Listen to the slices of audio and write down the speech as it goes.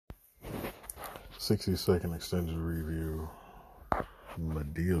60-second extended review.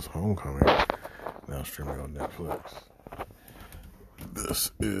 Madea's Homecoming, now streaming on Netflix.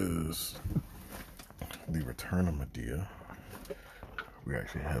 This is the return of Madea. We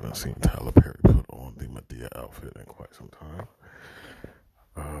actually haven't seen Tyler Perry put on the Madea outfit in quite some time.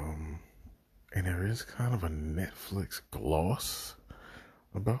 And there is kind of a Netflix gloss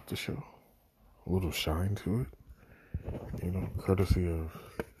about the show. A little shine to it. You know, courtesy of,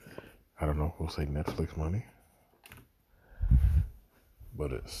 I don't know, we'll say Netflix money.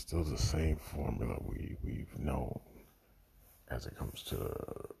 But it's still the same formula we've known as it comes to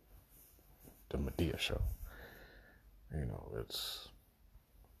the Madea show. You know, it's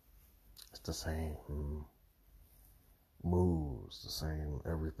the same moves, the same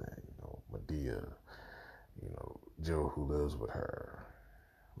everything. You know, Madea, you know, Joe who lives with her,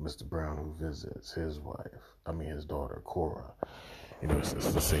 Mr. Brown who visits, his daughter, Cora. You know, it's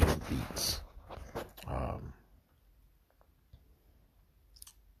the same beats.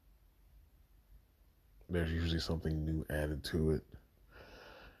 There's usually something new added to it,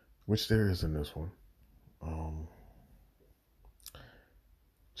 which there is in this one.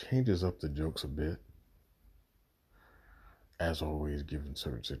 Changes up the jokes a bit. As always, given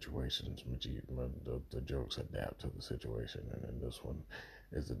certain situations, the jokes adapt to the situation, and in this one,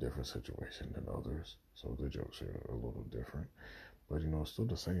 it's a different situation than others, so the jokes are a little different. But, you know, it's still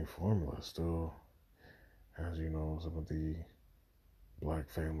the same formula. It still has, you know, some of the black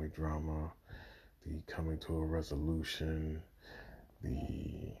family drama, the coming to a resolution,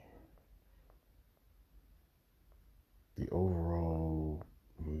 the overall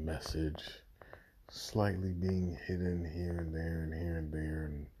message slightly being hidden here and there,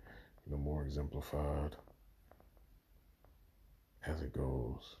 and you know, more exemplified as it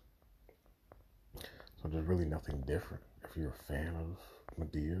goes. So there's really nothing different. If you're a fan of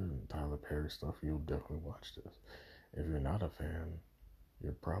Madea and Tyler Perry stuff, you'll definitely watch this. If you're not a fan,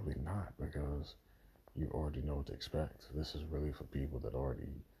 you're probably not, because you already know what to expect. This is really for people that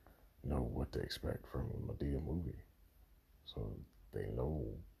already know what to expect from a Madea movie. So they know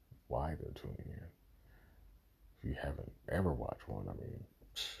why they're tuning in. If you haven't ever watched one, I mean,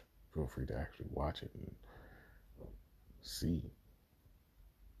 feel free to actually watch it and see.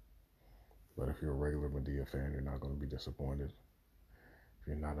 But if you're a regular Madea fan, you're not going to be disappointed. If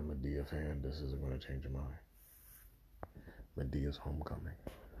you're not a Madea fan, this isn't going to change your mind. Madea's Homecoming,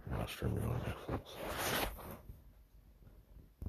 now streaming on Netflix.